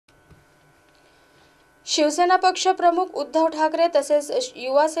शिवसेना पक्षप्रमुख उद्धव ठाकरे तसेच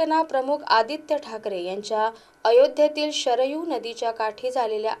युवासेना प्रमुख आदित्य ठाकरे यांच्या अयोध्येतील शरयू नदीच्या काठी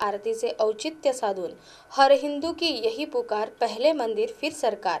झालेल्या आरतीचे औचित्य साधून हर हिंदू की यही पुकार, पहले मंदिर फिर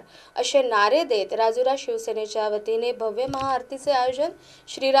सरकार असे नारे देत राजुरा शिवसेनेच्या वतीने भव्य महाआरतीचे आयोजन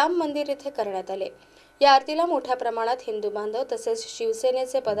श्रीराम मंदिर येथे करण्यात आले। या आरतीला मोठ्या प्रमाणात हिंदू बांधव तसेच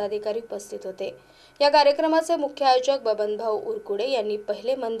शिवसेनेचे पदाधिकारी उपस्थित होते। या कार्यक्रमाचे मुख्य आयोजक बबनभाऊ उरकुडे यांनी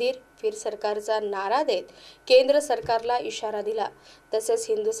पहिले मंदिर फिर सरकारचा नारा देत केंद्र सरकारला इशारा दिला। तसेच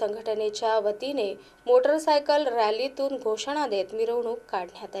हिंदू संघटनेच्या वतीने मोटरसायकल रॅलीतून घोषणा देत मिरवणूक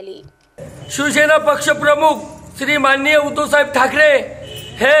काढण्यात आली। शिवसेना पक्ष प्रमुख श्री माननीय उद्धव साहेब ठाकरे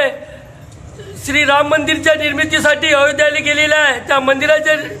हे श्री राम मंदिरच्या निर्मितीसाठी अयोध्येला गेलेले आहे। त्या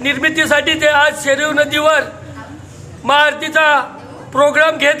मंदिराच्या निर्मितीसाठी ते आज शरयू नदीवर महाआरतीचा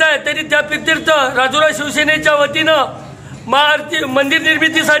प्रोग्राम घेत आहे। तरी त्या प्रीत्यर्थ राजुरा शिवसेनेच्या वतीनं महाआरती मंदिर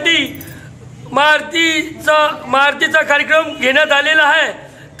निर्मितीसाठी महाआरतीचा कार्यक्रम घेण्यात आलेला आहे।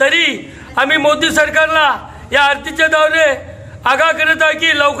 तरी आम्ही मोदी सरकारला या आरतीच्या द्वारे आग्रह करत आहे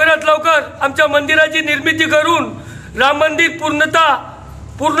की लवकरात लवकर आमच्या मंदिराची निर्मिती करून राम मंदिर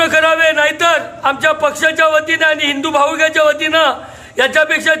पूर्ण करावे, नाहीतर आमच्या पक्षाच्या वतीने आणि हिंदू भाविकांच्या वतीने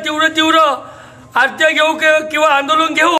याच्यापेक्षा तीव्र आरत्या घेऊ किंवा आंदोलन घेऊ।